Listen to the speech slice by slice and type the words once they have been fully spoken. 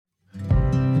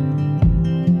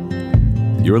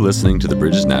You're listening to the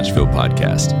Bridges Nashville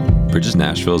podcast. Bridges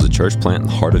Nashville is a church plant in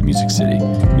the heart of Music City,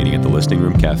 meeting at the Listening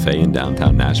Room Cafe in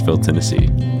downtown Nashville, Tennessee.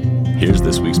 Here's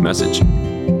this week's message.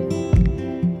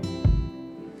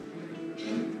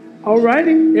 All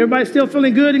righty. Everybody still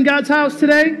feeling good in God's house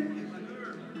today?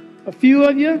 A few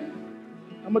of you.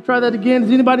 I'm going to try that again.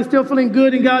 Is anybody still feeling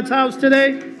good in God's house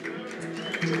today?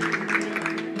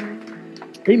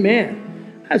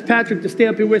 Amen. I asked Patrick to stay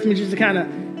up here with me just to kind of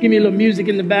give me a little music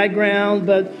in the background.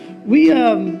 But we,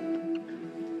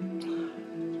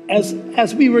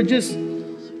 as we were just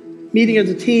meeting as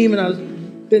a team, and I was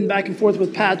been back and forth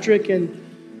with Patrick, and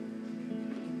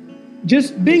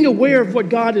just being aware of what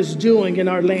God is doing in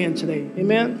our land today.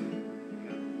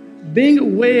 Amen. Being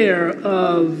aware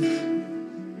of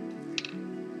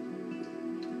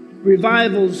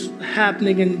revivals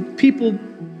happening and people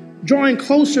drawing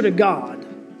closer to God.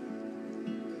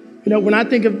 You know, when I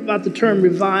think about the term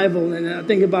revival and I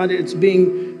think about it, it's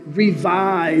being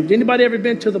revived. Anybody ever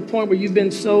been to the point where you've been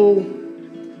so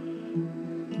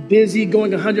busy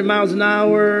going 100 miles an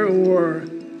hour, or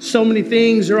so many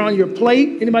things are on your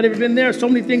plate? Anybody ever been there? So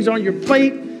many things are on your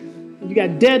plate. You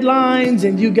got deadlines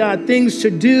and you got things to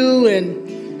do.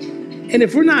 And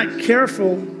if we're not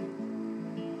careful,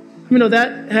 you know,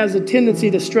 that has a tendency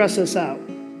to stress us out.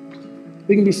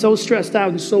 We can be so stressed out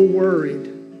and so worried.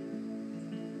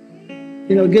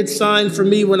 You know, a good sign for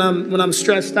me when I'm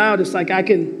stressed out, it's like I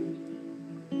can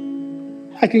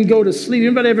go to sleep.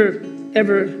 Anybody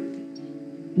ever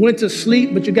went to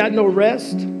sleep but you got no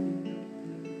rest?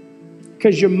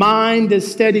 Because your mind is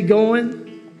steady going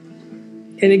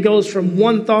and it goes from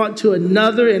one thought to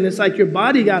another, and it's like your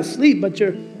body got sleep, but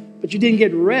you didn't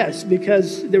get rest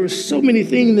because there were so many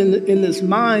things in this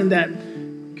mind that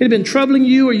could have been troubling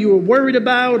you, or you were worried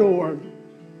about, or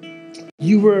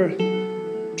you were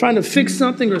trying to fix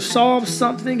something or solve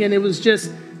something, and it was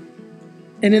just,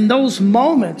 and in those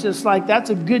moments, it's like, that's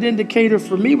a good indicator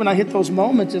for me. When I hit those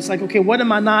moments, it's like, okay, what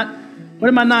am I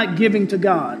not giving to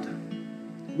God?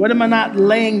 What am I not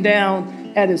laying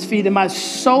down at his feet? Do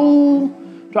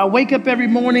I wake up every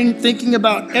morning thinking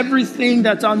about everything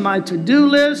that's on my to-do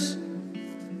list?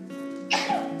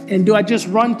 And do I just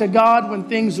run to God when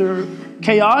things are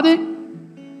chaotic?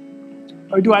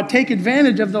 Or do I take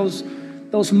advantage of those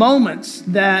moments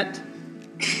that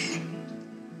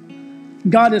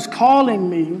God is calling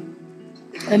me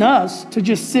and us to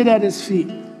just sit at his feet?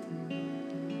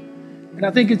 And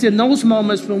I think it's in those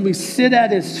moments when we sit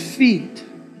at his feet,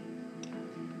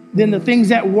 then the things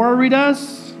that worried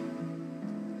us,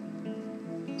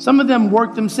 some of them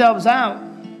work themselves out.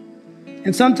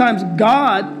 And sometimes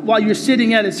God, while you're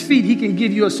sitting at his feet, he can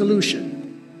give you a solution.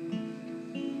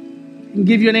 He can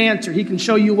give you an answer. He can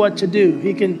show you what to do.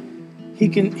 He can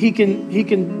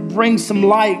bring some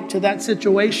light to that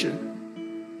situation.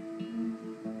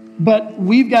 But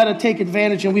we've got to take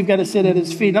advantage and we've got to sit at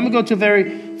his feet. I'm going to go to a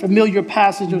very familiar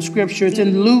passage of scripture. It's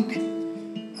in Luke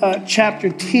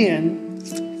chapter 10.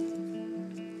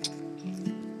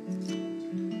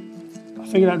 I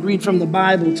figured I'd read from the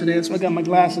Bible today, so I got my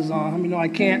glasses on. I mean, I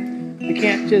can't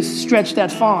just stretch that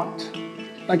font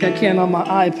like I can on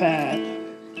my iPad.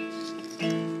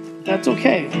 That's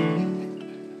okay.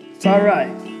 It's all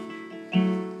right.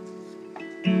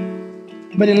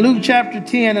 But in Luke chapter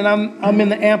 10, and I'm in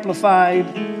the Amplified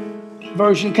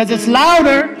version because it's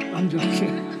louder. I'm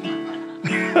joking.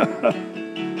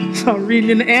 So I'm reading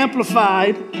in the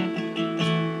Amplified.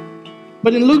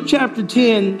 But in Luke chapter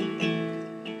 10,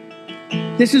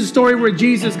 this is a story where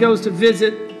Jesus goes to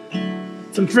visit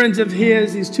some friends of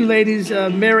his, these two ladies,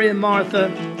 Mary and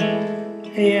Martha.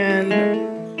 And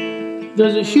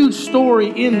there's a huge story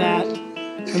in that.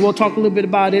 And we'll talk a little bit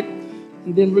about it.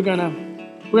 And then we're gonna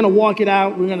walk it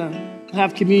out. We're gonna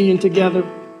have communion together.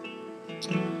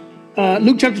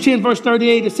 Luke chapter 10, verse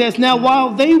 38, it says, "Now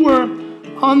while they were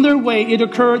on their way, it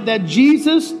occurred that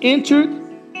Jesus entered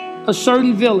a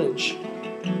certain village.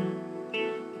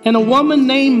 And a woman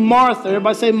named Martha,"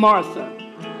 everybody say Martha.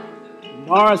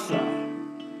 Martha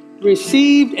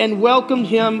received and welcomed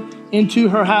him into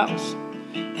her house.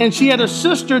 And she had a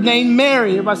sister named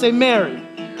Mary, everybody say Mary,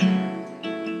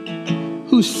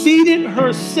 who seated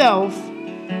herself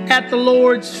at the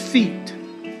Lord's feet.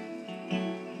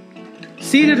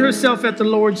 Seated herself at the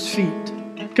Lord's feet.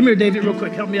 Come here, David, real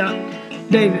quick. Help me out.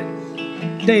 David,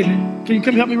 can you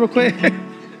come help me real quick?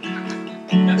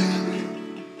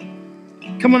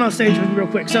 Come on stage with me real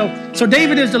quick. So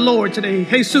David is the Lord today.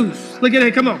 Jesus. Look at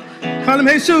it. Come on. Call him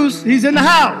Jesus. He's in the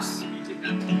house.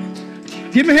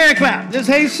 Give him a hand clap. This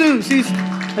is Jesus.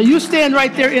 You stand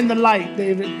right there in the light,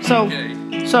 David. So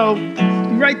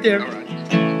right there.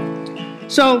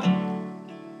 So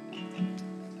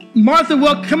Martha,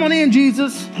 well, come on in,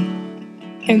 Jesus.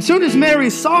 And soon as Mary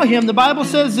saw him, the Bible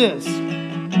says this.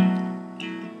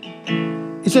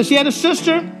 It says she had a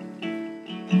sister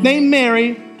named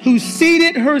Mary who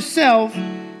seated herself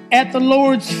at the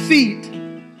Lord's feet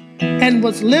and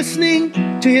was listening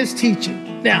to his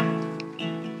teaching. Now,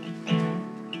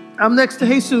 I'm next to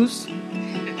Jesus.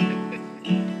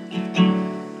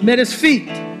 I'm at his feet.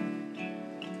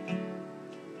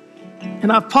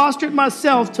 And I've postured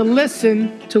myself to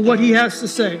listen to what he has to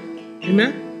say.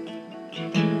 Amen?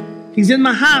 He's in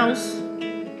my house.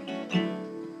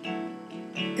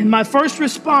 And my first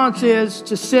response is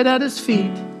to sit at his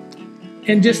feet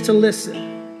and just to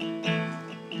listen.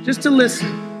 Just to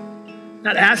listen.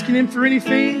 Not asking him for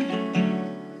anything,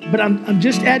 but I'm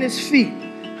just at his feet.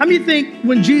 How many think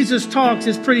when Jesus talks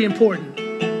it's pretty important?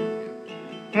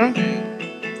 Huh?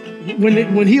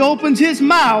 When he opens his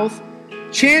mouth,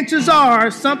 chances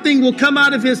are something will come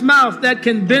out of his mouth that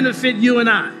can benefit you and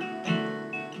I.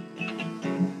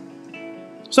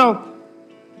 So,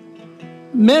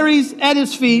 Mary's at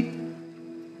his feet,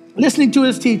 listening to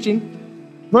his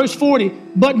teaching. Verse 40,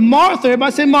 but Martha,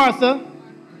 everybody say Martha,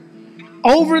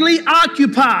 overly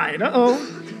occupied.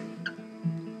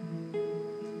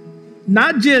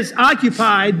 Not just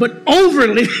occupied, but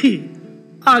overly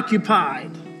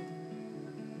occupied.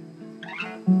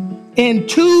 And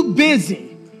too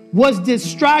busy, was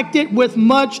distracted with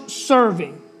much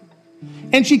serving.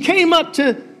 And she came up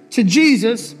to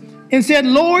Jesus and said,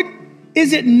 Lord,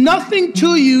 is it nothing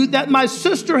to you that my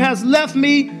sister has left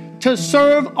me to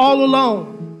serve all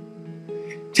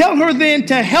alone? Tell her then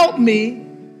to help me,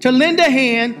 to lend a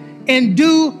hand and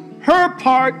do her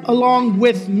part along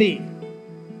with me.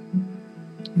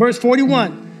 Verse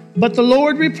 41, but the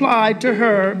Lord replied to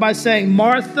her by saying,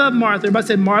 Martha, Martha. Everybody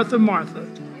say, Martha, Martha.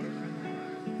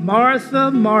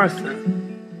 Martha, Martha.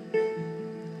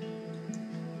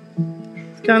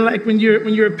 It's kind of like when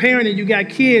you're a parent and you got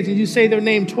kids and you say their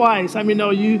name twice. I mean,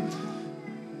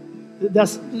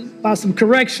 that's about some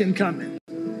correction coming.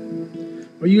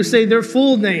 Or you say their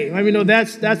full name. I mean,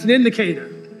 that's an indicator.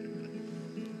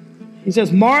 He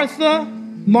says, Martha,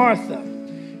 Martha,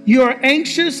 you are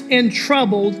anxious and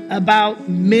troubled about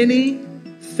many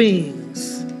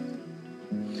things.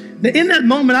 Now, in that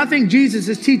moment, I think Jesus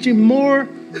is teaching more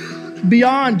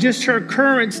beyond just her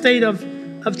current state of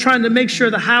trying to make sure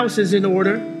the house is in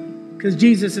order because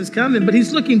Jesus is coming, but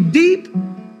he's looking deep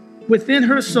within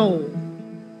her soul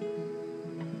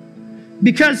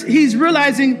because he's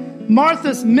realizing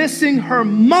Martha's missing her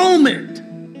moment.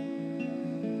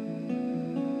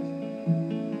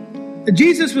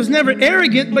 Jesus was never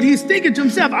arrogant, but he's thinking to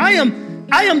himself, I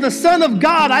am the Son of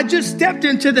God. I just stepped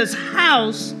into this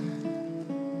house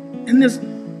and this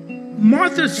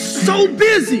Martha's so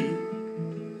busy.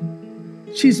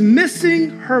 She's missing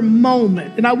her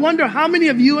moment. And I wonder how many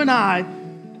of you and I,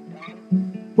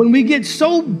 when we get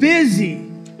so busy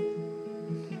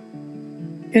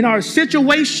in our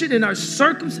situation, in our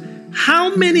circumstance,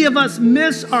 how many of us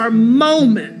miss our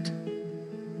moment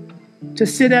to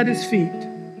sit at his feet?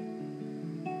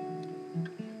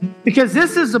 Because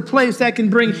this is the place that can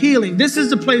bring healing. This is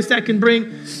the place that can bring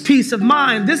peace of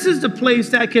mind. This is the place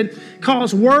that can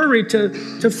cause worry to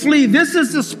flee. This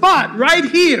is the spot right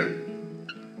here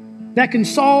that can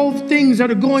solve things that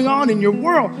are going on in your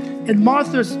world. And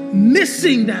Martha's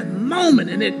missing that moment.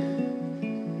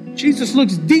 And Jesus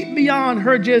looks deep beyond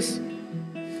her just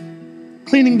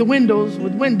cleaning the windows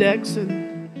with Windex.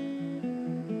 And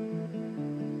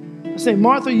I say,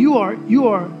 Martha, you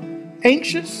are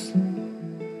anxious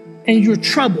and you're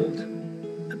troubled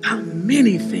about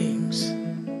many things.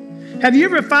 Have you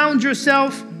ever found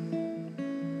yourself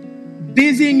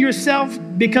busying yourself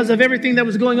because of everything that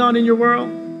was going on in your world?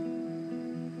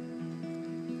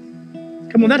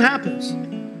 Come on, that happens.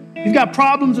 You've got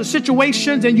problems or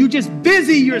situations and you just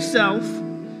busy yourself.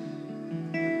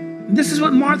 And this is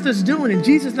what Martha's doing. And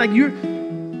Jesus is like, you're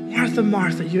Martha,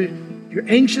 Martha, you're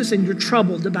anxious and you're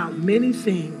troubled about many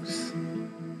things.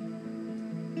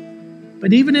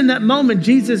 But even in that moment,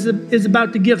 Jesus is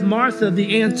about to give Martha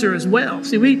the answer as well.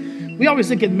 See, we always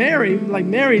think of Mary, like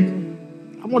Mary,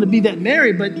 I want to be that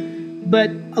Mary, but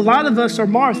a lot of us are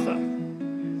Martha.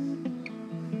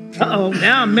 Uh-oh,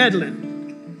 now I'm meddling.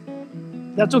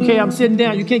 That's okay, I'm sitting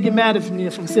down. You can't get mad at me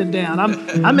if I'm sitting down.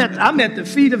 I'm at the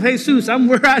feet of Jesus. I'm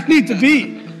where I need to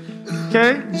be,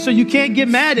 okay? So you can't get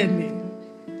mad at me.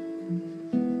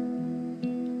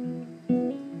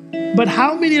 But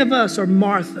how many of us are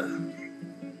Martha?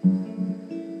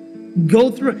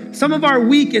 Go through, some of our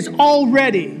week is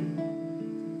already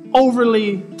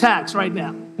overly taxed right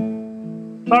now.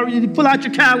 You pull out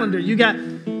your calendar, you got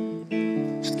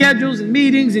schedules and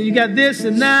meetings, and you got this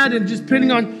and that, and just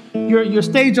depending on your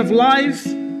stage of life.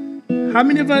 How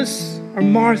many of us are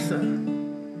Martha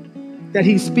that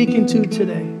he's speaking to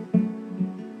today?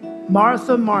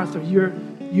 Martha, Martha, you're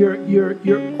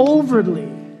overly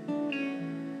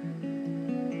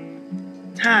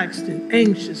taxed and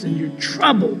anxious, and you're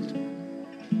troubled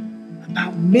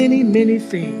about many, many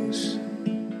things.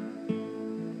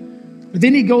 But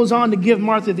then he goes on to give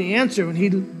Martha the answer, and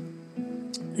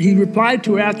he replied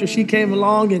to her after she came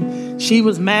along, and she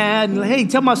was mad, and hey,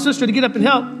 tell my sister to get up and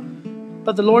help.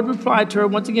 But the Lord replied to her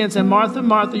once again, saying, Martha,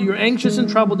 Martha, you're anxious and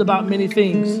troubled about many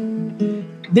things.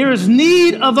 There is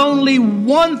need of only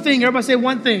one thing. Everybody say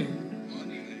one thing.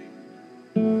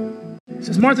 He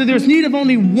says, Martha, there's need of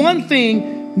only one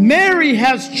thing. Mary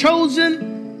has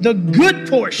chosen the good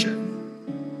portion,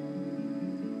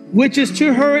 which is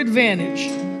to her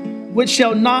advantage, which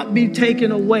shall not be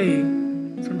taken away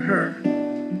from her.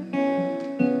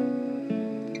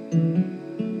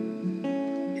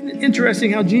 Isn't it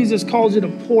interesting how Jesus calls it a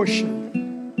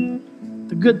portion,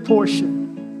 the good portion?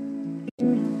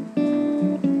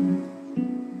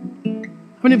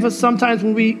 How many of us sometimes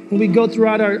when we go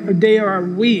throughout our day or our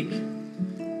week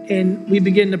and we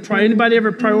begin to anybody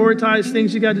ever prioritize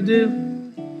things you got to do?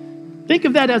 Think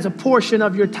of that as a portion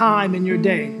of your time in your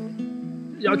day.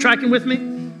 Y'all tracking with me?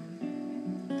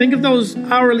 Think of those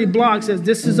hourly blocks as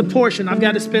this is a portion. I've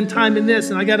got to spend time in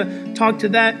this, and I got to talk to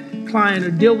that client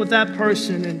or deal with that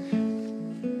person.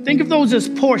 And think of those as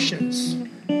portions.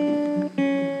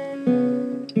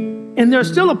 And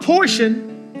there's still a portion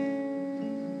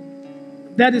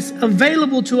that is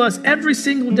available to us every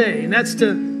single day, and that's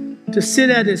to sit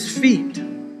at his feet.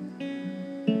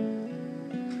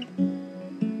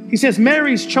 He says,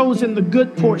 Mary's chosen the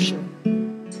good portion.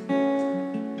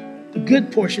 The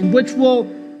good portion, which will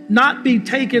not be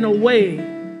taken away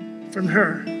from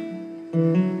her.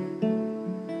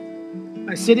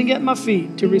 By sitting at my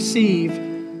feet to receive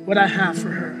what I have for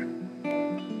her.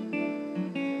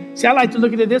 See, I like to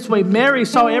look at it this way. Mary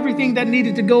saw everything that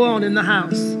needed to go on in the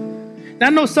house. Now, I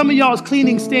know some of y'all's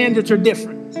cleaning standards are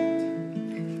different.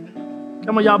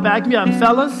 Come on, y'all, back me up,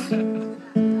 fellas.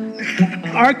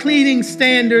 Our cleaning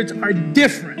standards are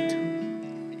different.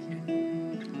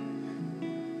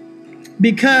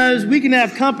 Because we can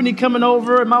have company coming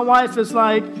over, and my wife is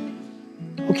like,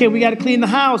 okay, we got to clean the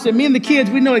house. And me and the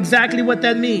kids, we know exactly what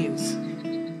that means.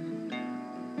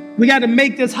 We got to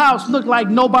make this house look like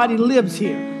nobody lives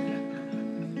here.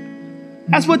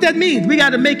 That's what that means. We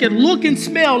got to make it look and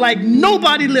smell like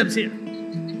nobody lives here.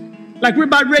 Like we're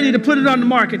about ready to put it on the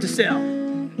market to sell.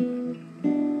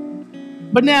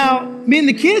 But now, me and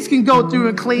the kids can go through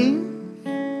and clean.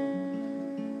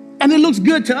 And it looks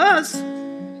good to us,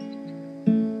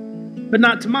 but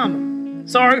not to mama.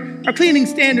 So our cleaning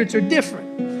standards are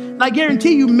different. And I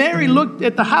guarantee you, Mary looked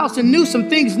at the house and knew some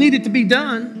things needed to be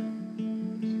done.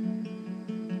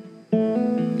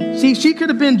 See, she could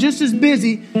have been just as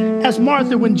busy as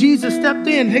Martha when Jesus stepped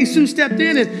in. Jesus stepped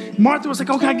in, and Martha was like,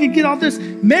 okay, I can get all this.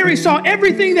 Mary saw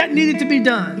everything that needed to be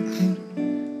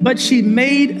done, but she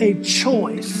made a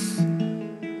choice.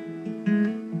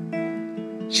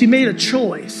 She made a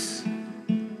choice.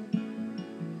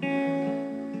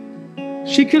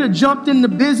 She could have jumped in the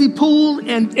busy pool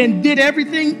and did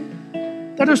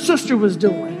everything that her sister was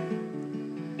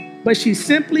doing, but she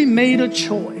simply made a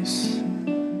choice.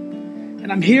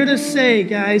 And I'm here to say,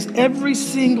 guys, every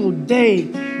single day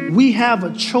we have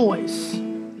a choice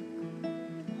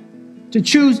to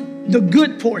choose the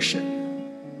good portion.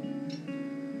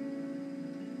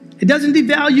 It doesn't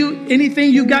devalue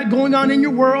anything you've got going on in your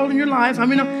world, in your life. I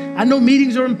mean, I know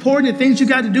meetings are important and things you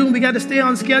got to do, and we got to stay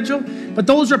on schedule, but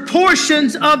those are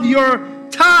portions of your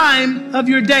time, of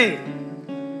your day.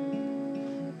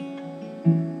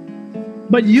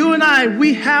 But you and I,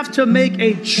 we have to make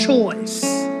a choice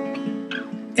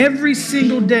every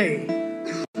single day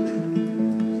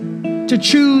to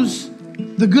choose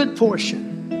the good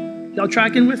portion. Y'all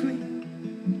tracking with me?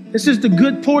 This is the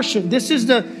good portion. This is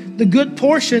the good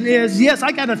portion is, yes,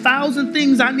 I got 1,000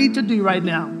 things I need to do right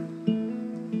now.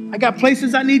 I got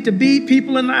places I need to be,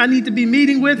 people I need to be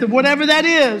meeting with, and whatever that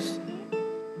is.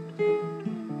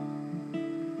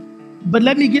 But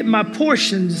let me get my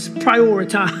portions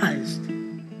prioritized.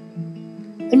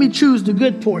 Let me choose the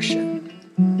good portion.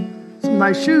 Some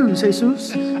nice shoes,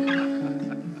 Jesus.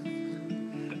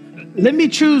 Let me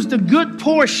choose the good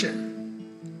portion.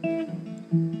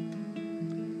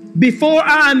 Before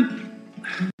I'm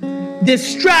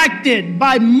distracted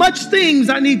by much things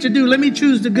I need to do, let me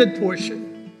choose the good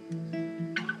portion.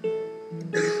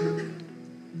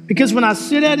 Because when I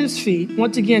sit at his feet,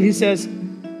 once again, he says,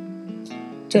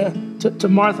 to to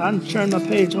Martha. I'm turning my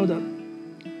page. Hold up.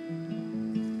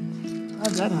 How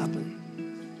did that happen?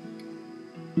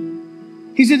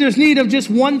 He said, there's need of just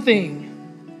one thing.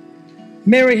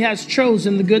 Mary has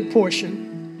chosen the good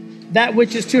portion, that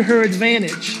which is to her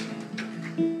advantage.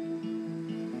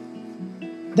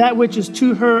 That which is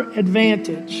to her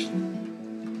advantage.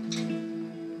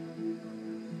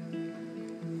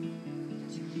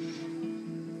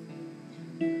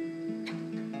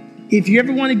 If you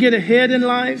ever want to get ahead in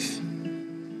life,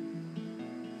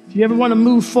 if you ever want to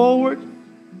move forward,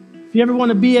 if you ever want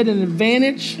to be at an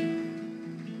advantage,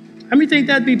 how many think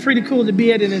that'd be pretty cool to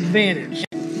be at an advantage?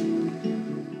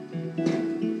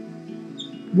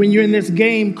 When you're in this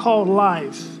game called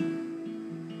life,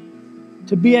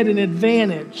 to be at an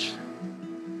advantage.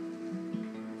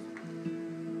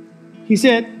 He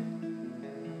said,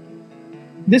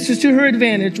 this is to her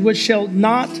advantage, which shall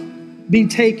not be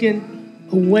taken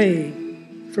away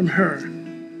from her.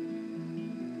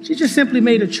 She just simply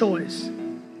made a choice.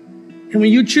 And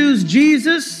when you choose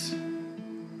Jesus,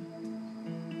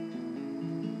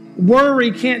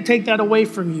 worry can't take that away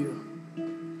from you.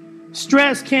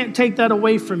 Stress can't take that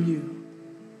away from you.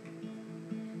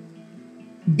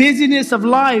 Busyness of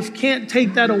life can't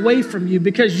take that away from you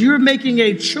because you're making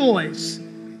a choice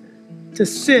to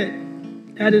sit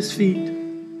at his feet.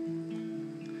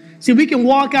 See, we can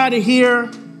walk out of here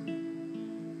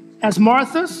as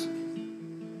Marthas,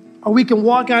 or we can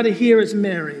walk out of here as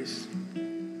Marys.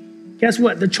 Guess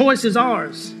what? The choice is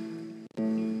ours.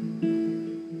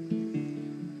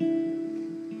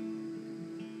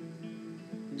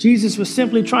 Jesus was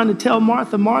simply trying to tell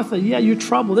Martha, Martha, yeah, you're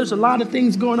troubled. There's a lot of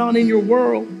things going on in your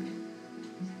world.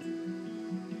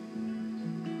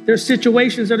 There's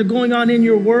situations that are going on in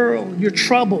your world. You're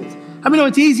troubled. I mean,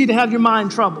 it's easy to have your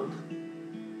mind troubled.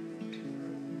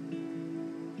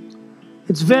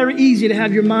 It's very easy to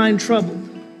have your mind troubled.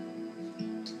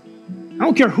 I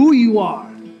don't care who you are.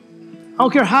 I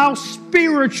don't care how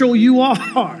spiritual you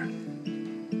are.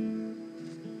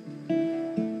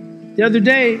 The other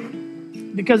day,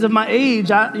 because of my age,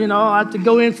 I had to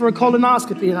go in for a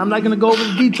colonoscopy, and I'm not going to go over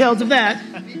the details of that.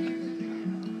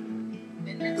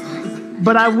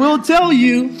 But I will tell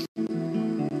you,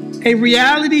 a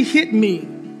reality hit me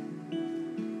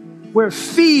where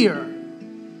fear,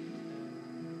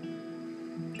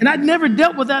 and I'd never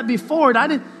dealt with that before. I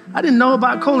didn't know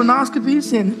about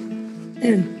colonoscopies,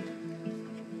 and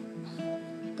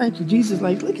thank you, Jesus.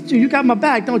 Like, look at you got my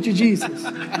back, don't you, Jesus?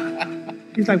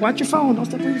 He's like, watch your phone, don't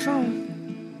step on your phone.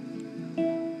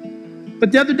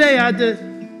 But the other day I had to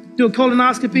do a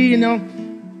colonoscopy,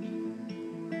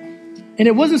 and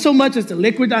it wasn't so much as the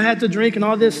liquid I had to drink and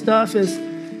all this stuff.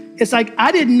 It's like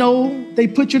I didn't know they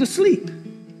put you to sleep.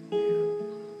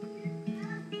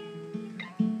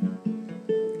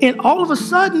 And all of a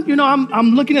sudden,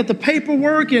 I'm looking at the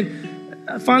paperwork, and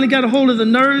I finally got a hold of the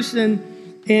nurse, and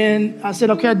I said,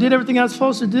 okay, I did everything I was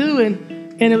supposed to do,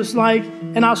 and it was like,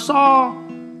 and I saw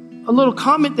a little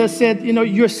comment that said,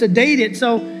 you're sedated.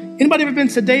 So anybody ever been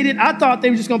sedated? I thought they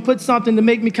were just going to put something to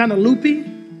make me kind of loopy.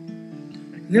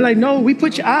 And they're like, no, we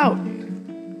put you out.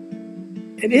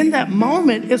 And in that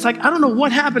moment, it's like, I don't know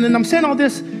what happened. And I'm saying all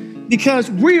this because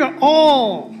we are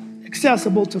all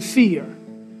accessible to fear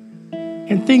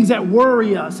and things that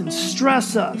worry us and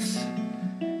stress us.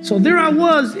 So there I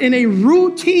was in a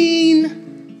routine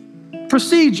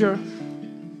procedure.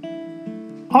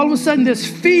 All of a sudden, this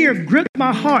fear gripped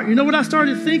my heart. You know what I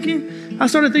started thinking? I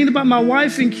started thinking about my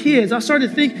wife and kids. I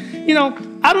started thinking,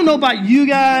 I don't know about you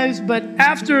guys, but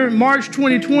after March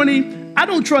 2020, I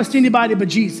don't trust anybody but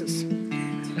Jesus.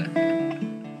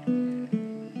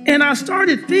 And I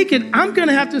started thinking, I'm going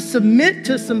to have to submit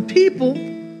to some people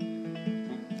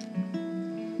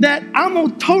that I'm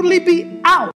going to totally be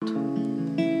out.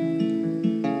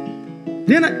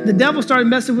 Then the devil started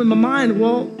messing with my mind.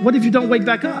 Well, what if you don't wake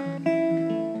back up?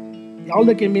 Y'all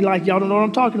look at me like y'all don't know what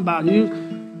I'm talking about.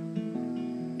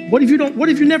 What if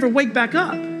you never wake back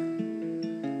up?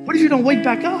 What if you don't wake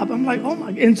back up? I'm like, oh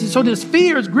my, and so this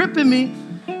fear is gripping me.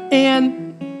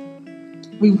 And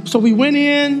we went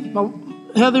in,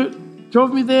 Heather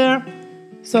drove me there.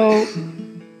 So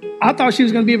I thought she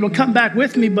was going to be able to come back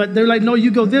with me, but they're like, no, you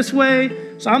go this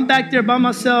way. So I'm back there by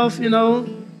myself, in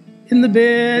the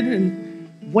bed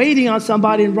and waiting on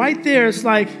somebody. And right there, it's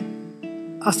like,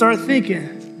 I started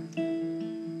thinking,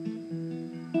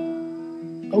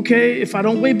 okay, if I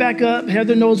don't wake back up,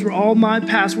 Heather knows where all my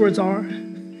passwords are.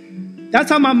 That's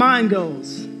how my mind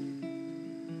goes.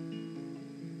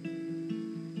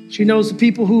 She knows the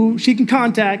people who she can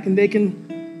contact and they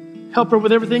can help her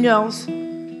with everything else.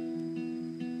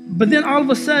 But then all of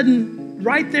a sudden,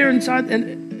 right there inside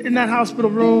in that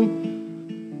hospital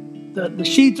room, the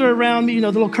sheets are around me,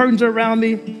 the little curtains are around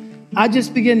me, I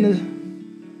just begin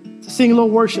to sing little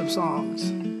worship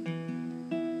songs.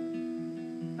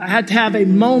 I had to have a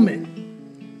moment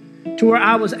to where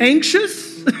I was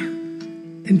anxious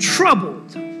and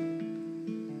troubled.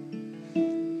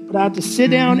 But I had to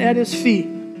sit down at his feet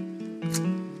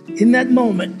in that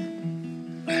moment.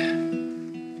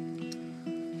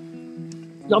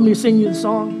 You want me to sing you the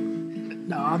song?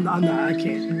 No, I'm not. I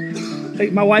can't. Hey,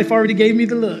 my wife already gave me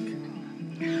the look.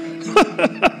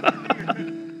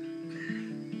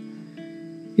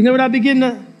 You know what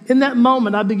in that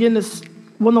moment, I begin to,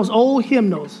 one of those old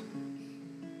hymnals.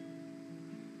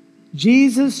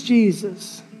 Jesus,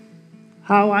 Jesus,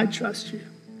 how I trust you.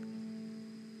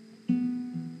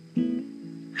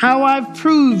 How I've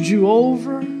proved you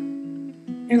over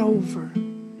and over.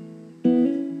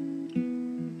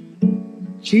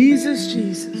 Jesus,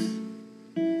 Jesus,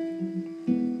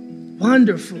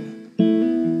 wonderful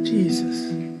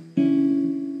Jesus.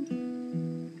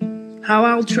 How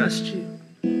I'll trust you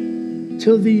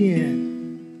till the end.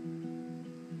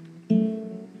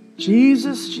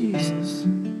 Jesus, Jesus.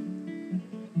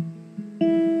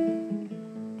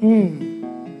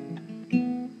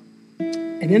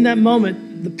 And in that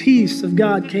moment, the peace of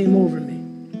God came over me.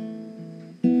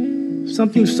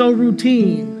 Something so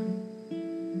routine,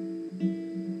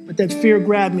 but that fear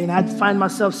grabbed me, and I'd find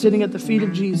myself sitting at the feet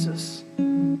of Jesus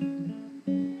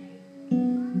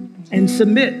and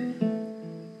submit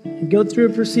and go through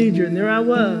a procedure. And there I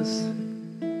was.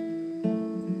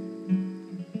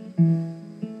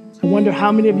 I wonder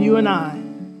how many of you and I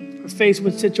are faced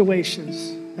with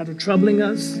situations that are troubling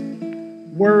us,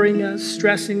 worrying us,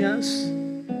 stressing us.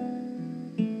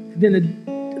 Then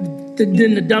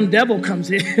the dumb devil comes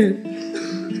in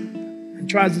and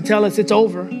tries to tell us it's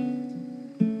over.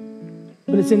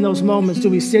 But it's in those moments, do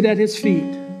we sit at his feet?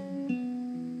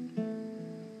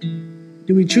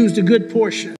 Do we choose the good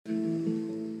portion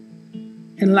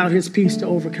and allow his peace to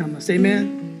overcome us?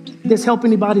 Amen? Did this help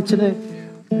anybody today?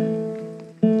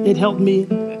 It helped me.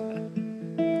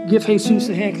 Give Jesus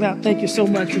a hand clap. Thank you so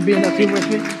much for being up here with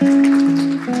me.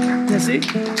 Now see,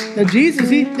 now Jesus,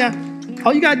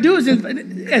 all you got to do is,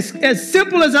 as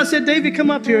simple as I said, David,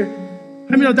 come up here.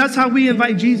 That's how we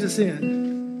invite Jesus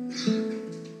in.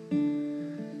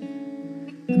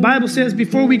 The Bible says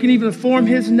before we can even form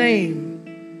his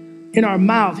name in our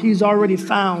mouth, he's already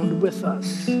found with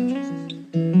us.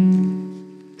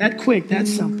 That quick, that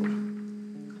simple.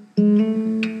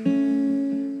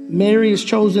 Mary has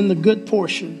chosen the good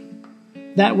portion,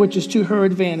 that which is to her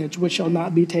advantage, which shall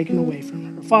not be taken away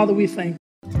from her. Father, we thank you.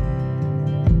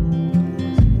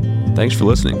 Thanks for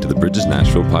listening to the Bridges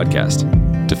Nashville podcast.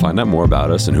 To find out more about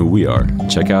us and who we are,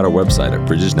 check out our website at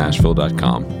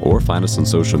bridgesnashville.com or find us on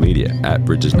social media at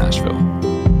Bridges Nashville.